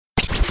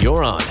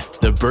You're on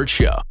The Burt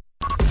Show.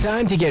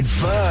 Time to get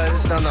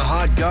buzzed on the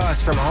hot goss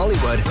from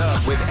Hollywood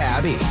with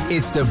Abby.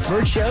 It's The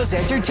Burt Show's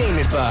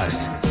Entertainment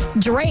Buzz.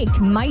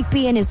 Drake might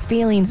be in his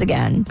feelings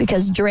again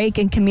because Drake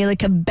and Camila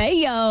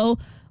Cabello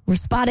were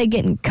spotted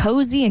getting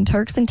cozy in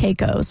Turks and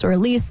Caicos, or at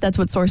least that's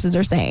what sources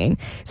are saying.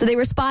 So they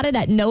were spotted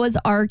at Noah's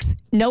Ark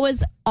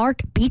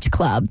Beach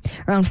Club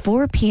around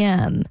 4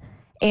 p.m.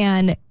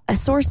 And a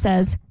source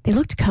says they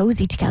looked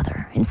cozy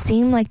together and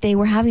seemed like they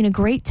were having a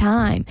great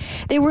time.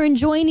 They were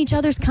enjoying each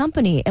other's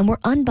company and were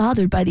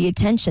unbothered by the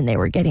attention they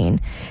were getting.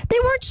 They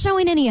weren't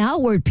showing any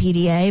outward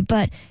PDA,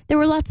 but there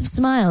were lots of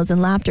smiles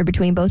and laughter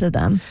between both of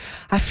them.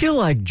 I feel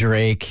like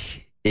Drake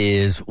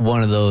is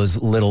one of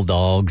those little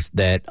dogs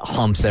that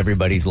humps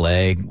everybody's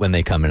leg when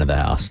they come into the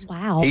house.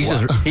 Wow. He's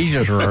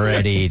just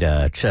ready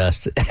to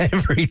just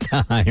every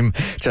time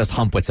just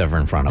hump what's ever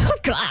in front of him. Oh,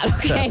 God.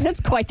 Okay. That's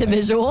quite the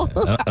visual.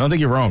 I don't think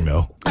you're wrong,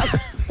 though.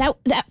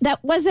 That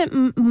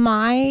wasn't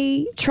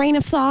my train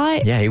of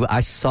thought. Yeah,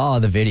 I saw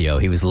the video.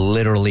 He was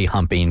literally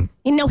humping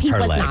No, he her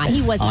was leg not.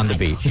 He was on not.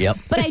 the beach. Yep.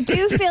 But I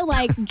do feel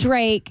like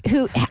Drake,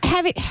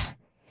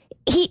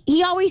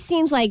 he always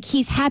seems like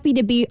he's happy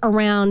to be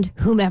around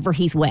whomever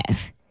he's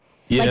with.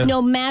 Yeah. Like,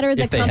 no matter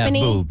the If they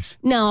company. have boobs.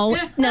 No.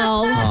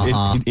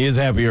 He is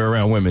happier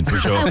around women, for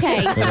sure.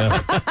 Okay.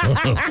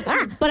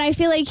 But I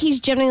feel like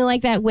he's generally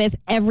like that with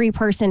every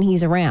person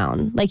he's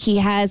around. Like, he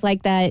has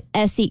like that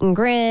S-eating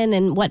grin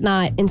and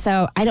whatnot. And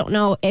so I don't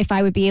know if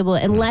I would be able,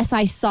 unless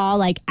I saw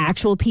like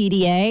actual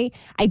PDA,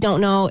 I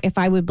don't know if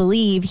I would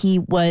believe he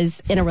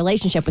was in a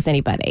relationship with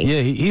anybody.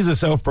 Yeah, he's a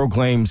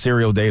self-proclaimed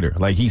serial dater.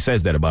 Like, he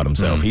says that about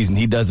himself.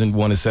 He doesn't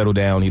want to settle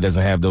down. He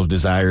doesn't have those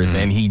desires,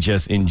 and he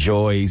just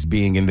enjoys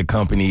being in the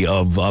company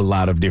of a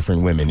lot of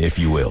different women, if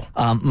you will.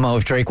 Mo,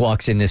 if Drake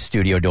walks in this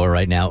studio door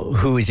right now,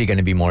 who is he going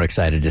to be more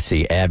excited to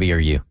see, Abby or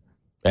you?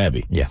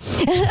 Abby. Yeah.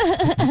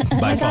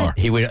 By far.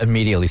 He would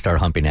immediately start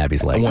humping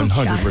Abby's leg.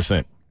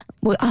 100%.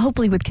 Well,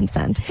 hopefully with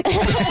consent.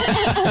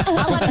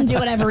 I'll let him do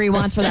whatever he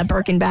wants for that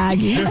Birkin bag.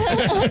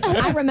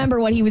 I remember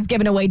what he was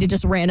giving away to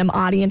just random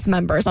audience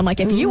members. I'm like,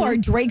 if you are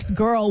Drake's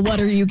girl, what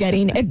are you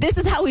getting? If this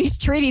is how he's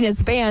treating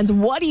his fans,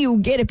 what do you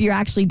get if you're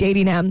actually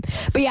dating him?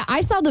 But yeah,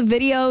 I saw the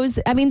videos.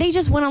 I mean, they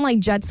just went on like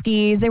jet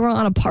skis. They were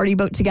on a party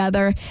boat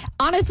together.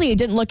 Honestly, it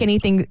didn't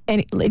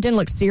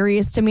look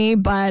serious to me,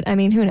 but I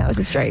mean, who knows?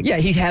 It's Drake. Yeah,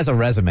 he has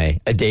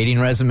a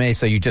dating resume,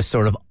 so you just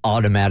sort of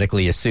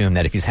automatically assume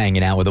that if he's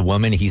hanging out with a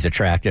woman, he's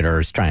attracted or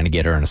is trying to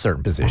get her in a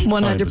certain position.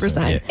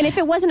 100%. Yeah. And if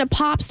it wasn't a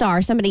pop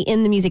star, somebody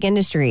in the music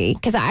industry,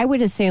 because I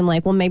would assume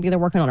like, well, maybe they're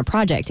working on a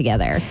project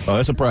together. Oh,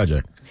 that's a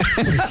project.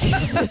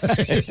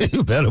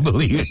 You better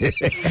believe it.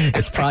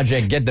 It's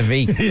Project Get the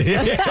V.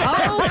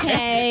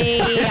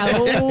 Okay.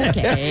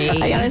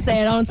 I gotta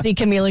say, I don't see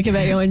Camila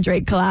Cabello and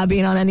Drake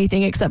collabing on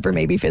anything except for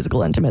maybe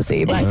physical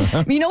intimacy.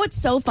 But you know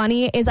what's so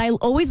funny is I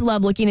always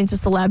love looking into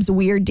celebs'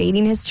 weird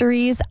dating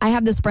histories. I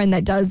have this friend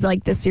that does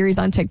like this series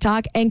on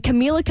TikTok, and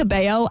Camila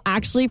Cabello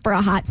actually for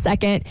a hot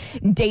second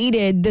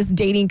dated this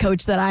dating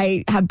coach that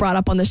I have brought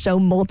up on the show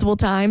multiple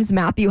times,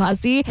 Matthew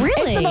Hussey.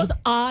 Really? It's the most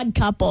odd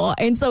couple.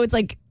 And so it's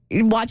like,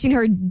 watching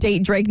her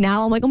date Drake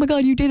now, I'm like, oh my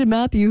God, you dated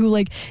Matthew, who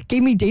like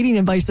gave me dating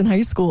advice in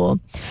high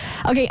school.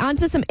 Okay, on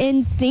to some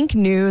NSYNC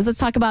news. Let's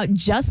talk about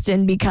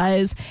Justin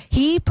because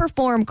he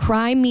performed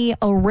Cry Me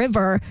a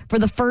River for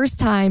the first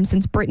time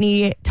since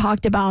Britney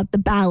talked about the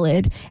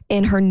ballad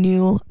in her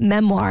new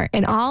memoir.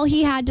 And all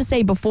he had to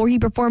say before he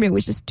performed it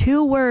was just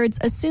 2 words,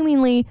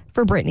 assumingly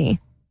for Britney.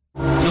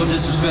 No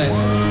disrespect.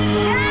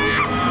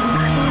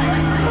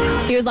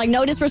 He was like,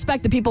 no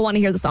disrespect, the people want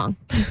to hear the song.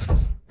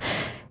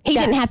 He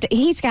didn't have to.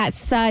 He's got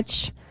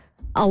such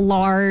a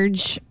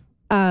large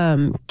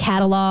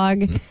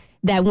catalog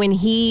that when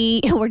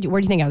he... Where do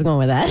you think I was going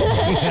with that?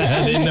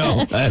 I didn't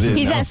know.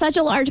 He's got such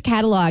a large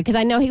catalog because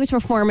I know he was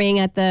performing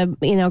at the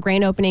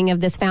grand opening of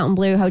this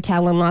Fontainebleau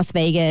Hotel in Las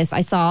Vegas. I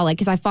saw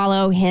because I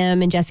follow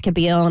him and Jessica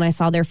Biel and I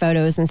saw their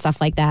photos and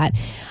stuff like that.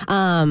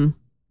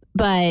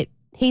 But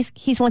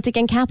he's once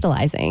again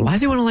capitalizing. Why does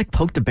he want to like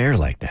poke the bear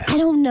like that? I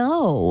don't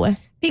know.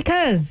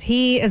 Because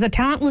he is a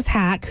talentless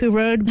hack who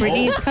rode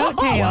Britney's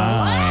coattails.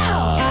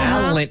 Wow.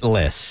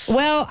 Talentless.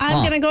 Well,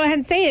 I'm going to go ahead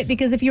and say it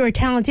because if you were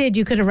talented,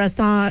 you could have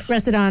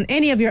rested on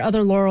any of your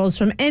other laurels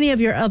from any of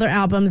your other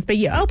albums, but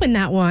you opened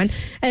that one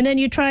and then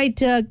you tried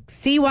to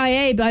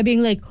CYA by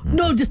being like,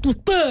 no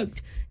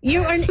disrespect.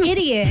 You are an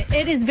idiot.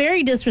 It is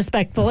very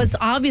disrespectful. It's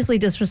obviously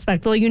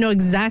disrespectful. You know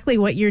exactly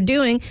what you're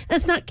doing. And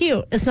it's not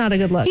cute. It's not a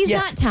good look. He's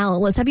not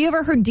talentless. Have you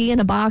ever heard D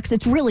in a Box?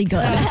 It's really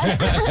good.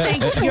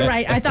 Thank you. You're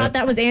right. I thought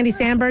that was Andy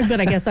Samberg,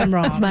 but I guess I'm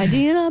wrong. It's my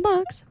D in a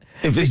Box.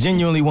 If it's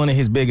genuinely one of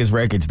his biggest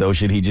records, though,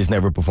 should he just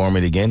never perform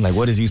it again? Like,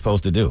 what is he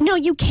supposed to do? No,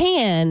 you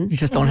can. You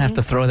just don't have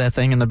to throw that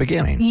thing in the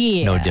beginning.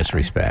 Yeah. No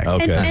disrespect.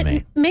 Okay.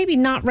 And maybe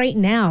not right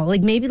now.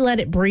 Like, maybe let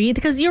it breathe.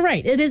 Because you're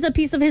right. It is a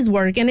piece of his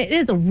work, and it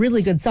is a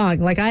really good song.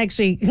 Like, I'm a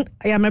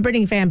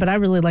Britney fan, but I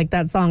really like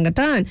that song a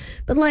ton.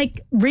 But, like,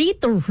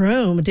 read the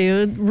room,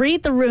 dude.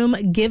 Read the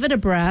room. Give it a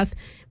breath.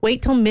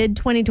 wait till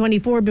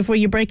mid-2024 before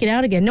you break it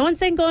out again. No one's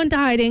saying go into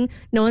hiding.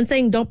 No one's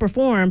saying don't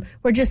perform.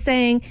 We're just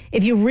saying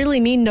if you really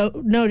mean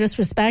no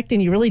disrespect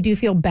and you really do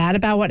feel bad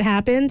about what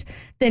happened,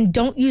 then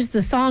don't use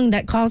the song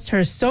that caused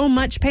her so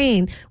much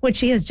pain, which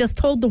she has just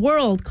told the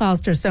world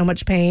caused her so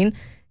much pain.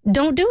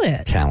 Don't do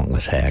it.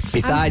 Talentless hack.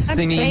 Besides I'm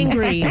singing,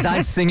 angry.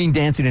 besides singing,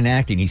 dancing, and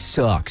acting, he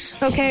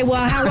sucks. Okay,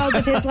 well, how well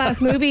did his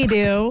last movie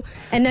do?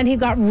 And then he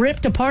got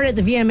ripped apart at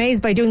the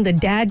VMAs by doing the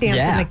dad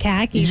dance in the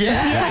khakis.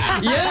 Yeah.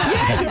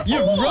 You're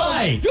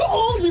right. You're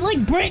old. We like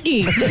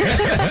Britney.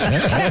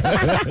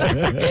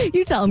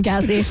 You tell him,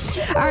 Cassie.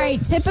 All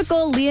right,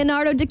 typical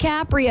Leonardo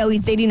DiCaprio.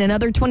 He's dating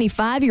another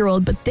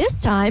 25-year-old, but this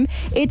time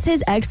it's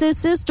his ex's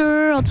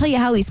sister. I'll tell you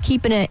how he's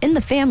keeping it in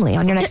the family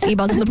on your next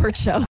E-Balls on the Burt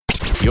Show.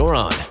 You're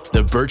on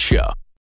The Burt Show.